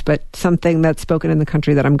language, but something that's spoken in the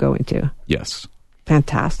country that I'm going to. Yes.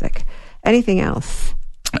 Fantastic. Anything else?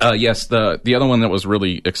 Yes. The other one that was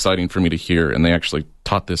really exciting for me to hear, and they actually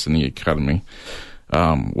taught this in the academy,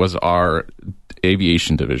 was our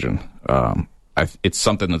aviation division. It's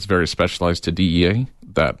something that's very specialized to DEA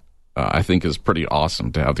that I think is pretty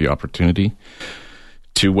awesome to have the opportunity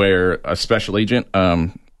to where a special agent,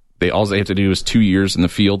 all they have to do is 2 years in the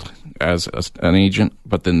field as an agent,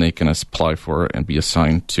 but then they can apply for it and be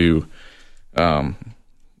assigned to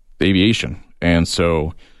aviation. And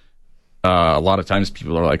so a lot of times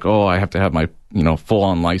people are like, oh, I have to have my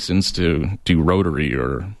full-on license to do rotary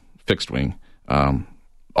or fixed wing.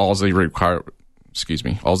 All they require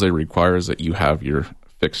is that you have your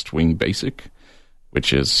fixed wing basic,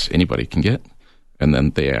 which is anybody can get, and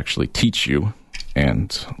then they actually teach you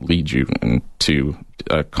and lead you into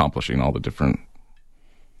accomplishing all the different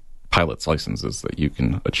pilot's licenses that you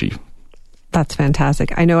can achieve. That's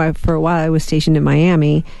fantastic. I know for a while I was stationed in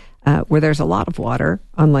Miami, where there's a lot of water,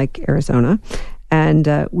 unlike Arizona,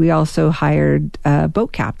 and we also hired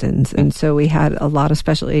boat captains, and so we had a lot of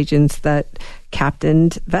special agents that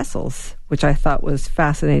captained vessels, which I thought was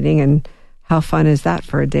fascinating. And how fun is that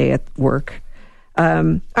for a day at work?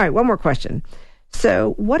 All right, one more question.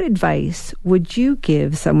 So what advice would you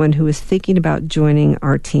give someone who is thinking about joining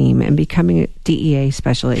our team and becoming a DEA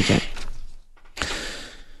special agent?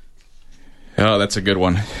 Oh, that's a good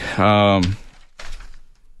one.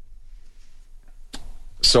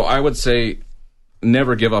 So I would say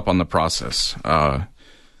never give up on the process.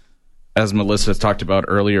 As Melissa talked about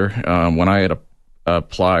earlier, when I had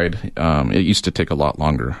applied, it used to take a lot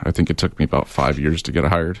longer. I think it took me about 5 years to get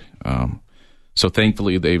hired. So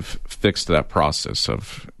thankfully, they've fixed that process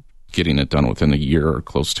of getting it done within a year or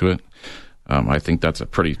close to it. I think that's a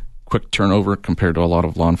pretty quick turnover compared to a lot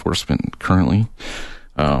of law enforcement currently.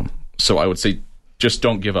 So I would say just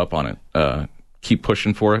don't give up on it. Keep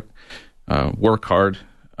pushing for it. Work hard.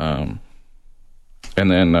 And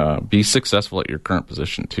then be successful at your current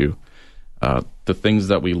position, too. The things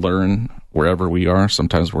that we learn wherever we are,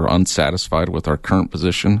 sometimes we're unsatisfied with our current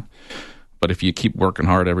position. But if you keep working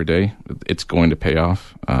hard every day, it's going to pay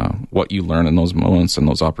off. What you learn in those moments and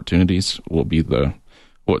those opportunities will be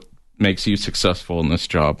what makes you successful in this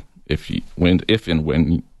job if and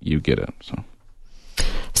when you get it.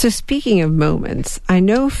 So speaking of moments, I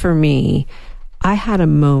know for me, I had a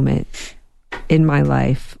moment in my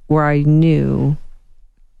life where I knew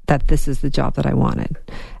that this is the job that I wanted.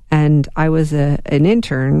 And I was an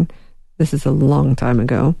intern, this is a long time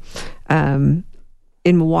ago, in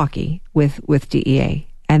Milwaukee with DEA.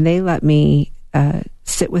 And they let me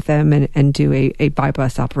sit with them and do a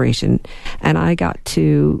buy-bus operation. And I got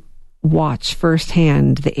to watch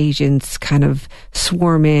firsthand the agents kind of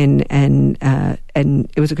swarm in and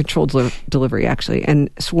it was a controlled delivery actually, and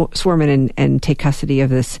swarm in and take custody of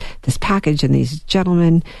this package and these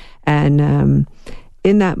gentlemen. And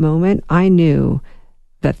in that moment, I knew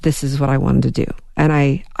that this is what I wanted to do. And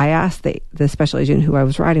I asked the special agent who I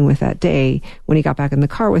was riding with that day, when he got back in the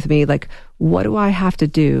car with me, like, what do I have to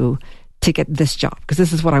do to get this job? Because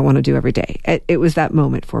this is what I want to do every day. It was that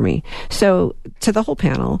moment for me. So to the whole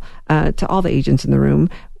panel, to all the agents in the room,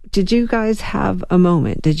 did you guys have a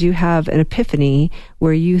moment? Did you have an epiphany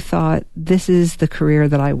where you thought, this is the career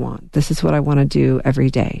that I want? This is what I want to do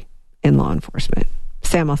every day in law enforcement?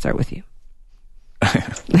 Sam, I'll start with you.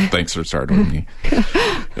 Thanks for starting with me.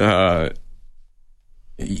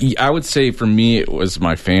 I would say for me, it was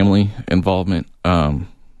my family involvement,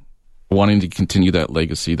 wanting to continue that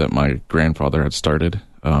legacy that my grandfather had started,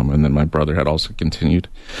 and then my brother had also continued.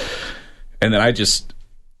 And then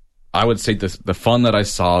I would say the fun that I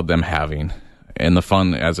saw them having, and the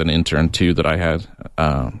fun as an intern too that I had,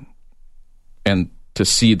 and to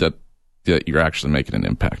see that you're actually making an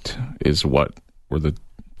impact is what were the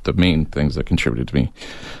main things that contributed to me.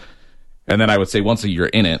 And then I would say once you're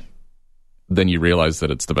in it, then you realize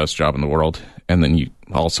that it's the best job in the world. And then you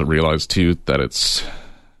also realize too that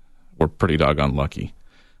we're pretty doggone lucky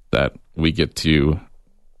that we get to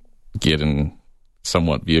get in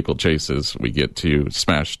somewhat vehicle chases. We get to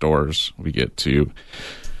smash doors. We get to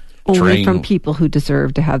only from people who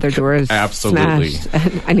deserve to have their doors absolutely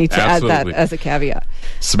smashed. And I need to add that as a caveat.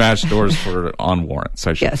 Smash doors on warrants,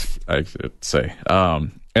 I should say.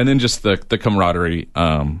 And then just the camaraderie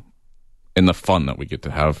and the fun that we get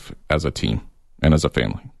to have as a team and as a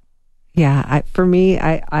family. Yeah, for me,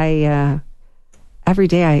 I every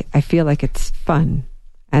day I feel like it's fun,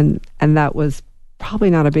 and that was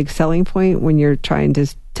probably not a big selling point when you're trying to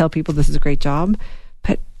tell people this is a great job.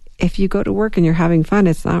 But if you go to work and you're having fun,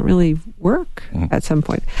 it's not really work at some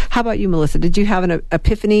point. How about you, Melissa? Did you have an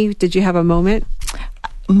epiphany? Did you have a moment?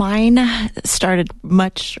 Mine started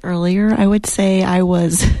much earlier. I would say I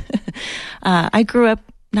was, I grew up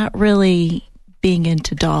not really being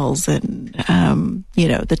into dolls and,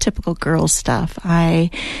 the typical girl stuff. I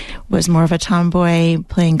was more of a tomboy,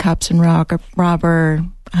 playing cops and robber,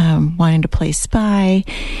 wanting to play spy.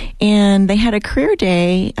 And they had a career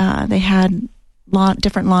day. They had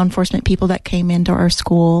different law enforcement people that came into our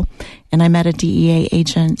school, and I met a DEA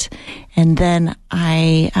agent. And then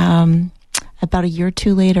about a year or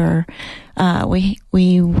two later,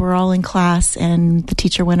 we were all in class, and the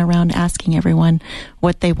teacher went around asking everyone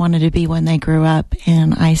what they wanted to be when they grew up.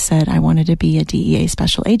 And I said I wanted to be a DEA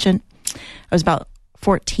special agent. I was about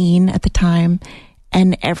 14 at the time,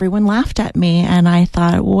 and everyone laughed at me. And I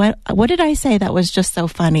thought, what did I say that was just so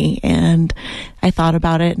funny? And I thought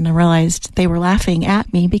about it, and I realized they were laughing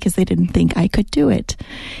at me because they didn't think I could do it.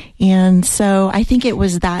 And so I think it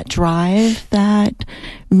was that drive that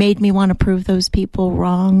made me want to prove those people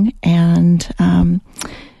wrong. And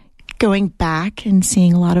going back and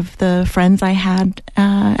seeing a lot of the friends I had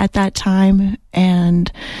at that time,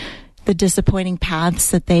 and the disappointing paths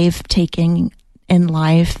that they've taken in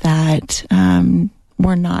life that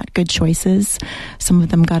were not good choices. Some of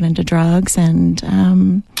them got into drugs,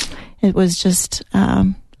 and it was just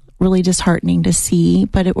really disheartening to see.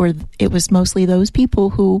 But it was mostly those people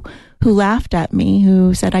who laughed at me,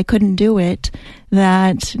 who said I couldn't do it,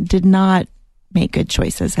 that did not make good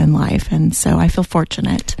choices in life. And so I feel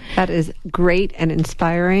fortunate. That is great and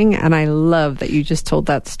inspiring. And I love that you just told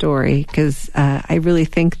that story, because I really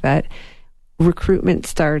think that recruitment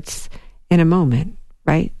starts in a moment,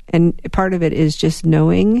 right? And part of it is just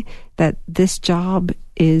knowing that this job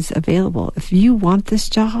is available. If you want this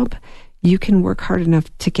job, you can work hard enough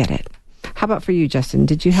to get it. How about for you, Justin?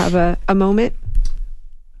 Did you have a moment?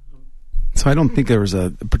 So I don't think there was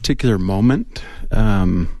a particular moment. I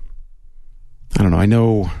don't know. I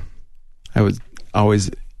know I was always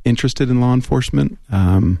interested in law enforcement,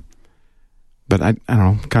 but I don't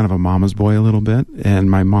know, kind of a mama's boy a little bit. And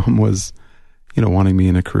my mom was, wanting me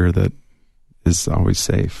in a career that is always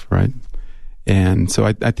safe, right? And so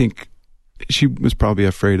I think she was probably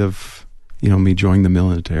afraid of, me joining the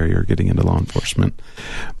military or getting into law enforcement.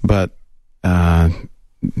 But,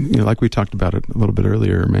 like we talked about it a little bit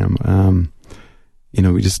earlier, ma'am,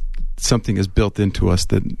 we just, something is built into us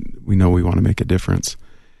that we know we want to make a difference.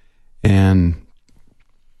 And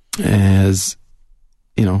as,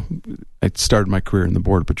 I started my career in the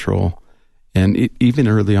Border Patrol, and even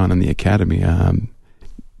early on in the academy,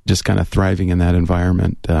 just kind of thriving in that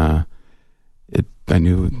environment, I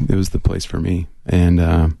knew it was the place for me.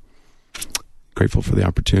 And grateful for the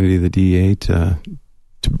opportunity of the DEA to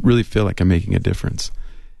really feel like I'm making a difference.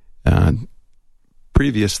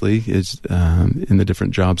 Previously, is in the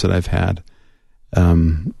different jobs that I've had,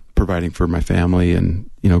 providing for my family and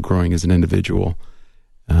growing as an individual.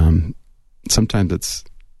 Sometimes it's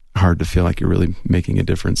hard to feel like you're really making a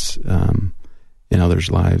difference in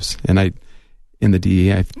others' lives. And in the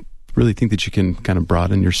DEA, I really think that you can kind of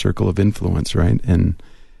broaden your circle of influence, right, and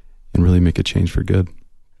really make a change for good.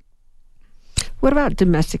 What about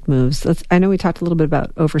domestic moves? I know we talked a little bit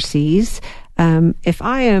about overseas. If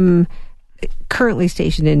I am currently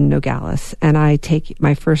stationed in Nogales and I take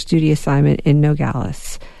my first duty assignment in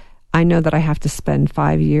Nogales, I know that I have to spend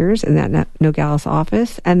 5 years in that Nogales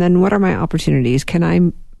office. And then what are my opportunities? Can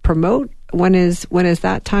I promote? When is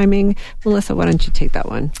that timing? Melissa, why don't you take that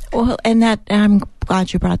one? Well, and that I'm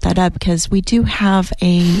glad you brought that up, because we do have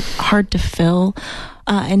a hard to fill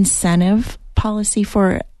incentive policy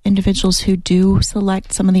for individuals who do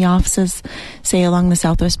select some of the offices, say along the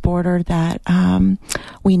southwest border, that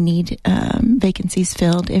we need vacancies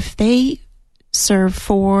filled. If they serve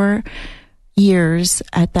 4 years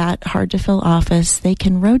at that hard to fill office, they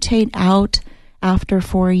can rotate out after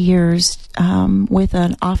 4 years with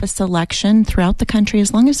an office selection throughout the country.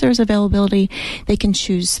 As long as there's availability, they can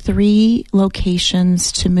choose 3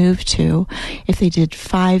 locations to move to. If they did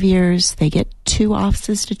 5 years, they get 2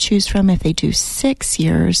 offices to choose from. If they do 6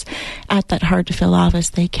 years at that hard to fill office,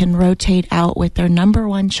 they can rotate out with their number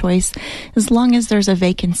one choice, as long as there's a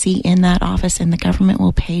vacancy in that office, and the government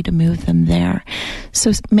will pay to move them there.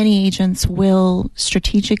 So many agents will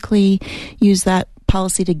strategically use that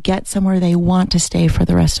policy to get somewhere they want to stay for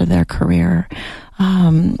the rest of their career,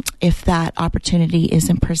 if that opportunity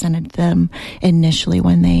isn't presented to them initially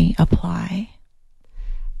when they apply.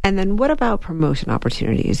 And then what about promotion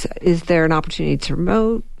opportunities? Is there an opportunity to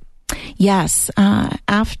promote? Yes.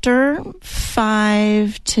 After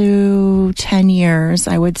 5 to 10 years,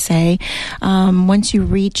 I would say, once you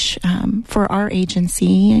reach, for our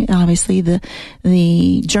agency, obviously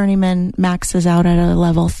the journeyman maxes out at a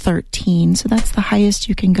level 13. So that's the highest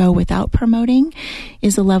you can go without promoting,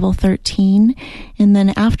 is a level 13. And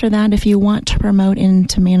then after that, if you want to promote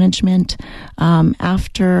into management,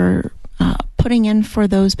 after putting in for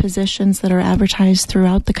those positions that are advertised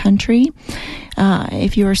throughout the country,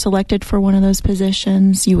 if you are selected for one of those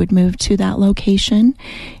positions, you would move to that location.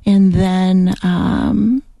 And then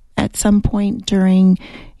at some point during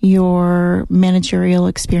your managerial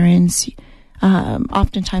experience,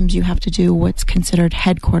 oftentimes you have to do what's considered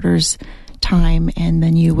headquarters time, and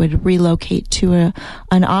then you would relocate to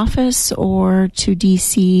an office or to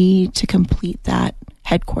DC to complete that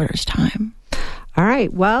headquarters time. All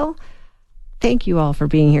right. Well, thank you all for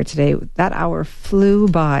being here today. That hour flew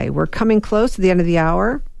by. We're coming close to the end of the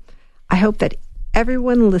hour. I hope that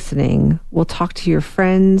everyone listening will talk to your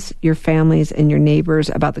friends, your families, and your neighbors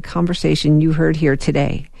about the conversation you heard here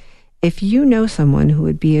today. If you know someone who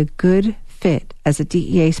would be a good fit as a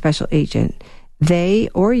DEA special agent, they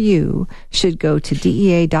or you should go to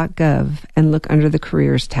DEA.gov and look under the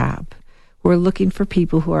Careers tab. We're looking for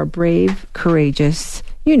people who are brave, courageous.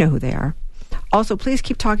 You know who they are. Also, please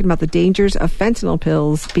keep talking about the dangers of fentanyl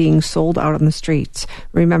pills being sold out on the streets.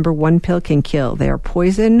 Remember, one pill can kill. They are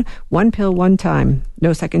poison. One pill, one time.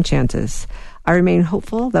 No second chances. I remain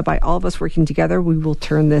hopeful that by all of us working together, we will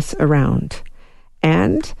turn this around.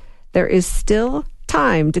 And there is still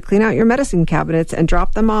time to clean out your medicine cabinets and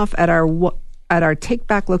drop them off at our at our Take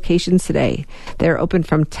Back locations today. They're open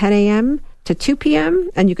from 10 a.m. to 2 p.m.,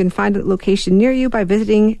 and you can find a location near you by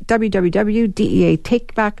visiting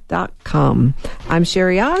www.deatakeback.com. I'm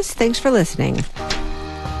Cheri Oz. Thanks for listening.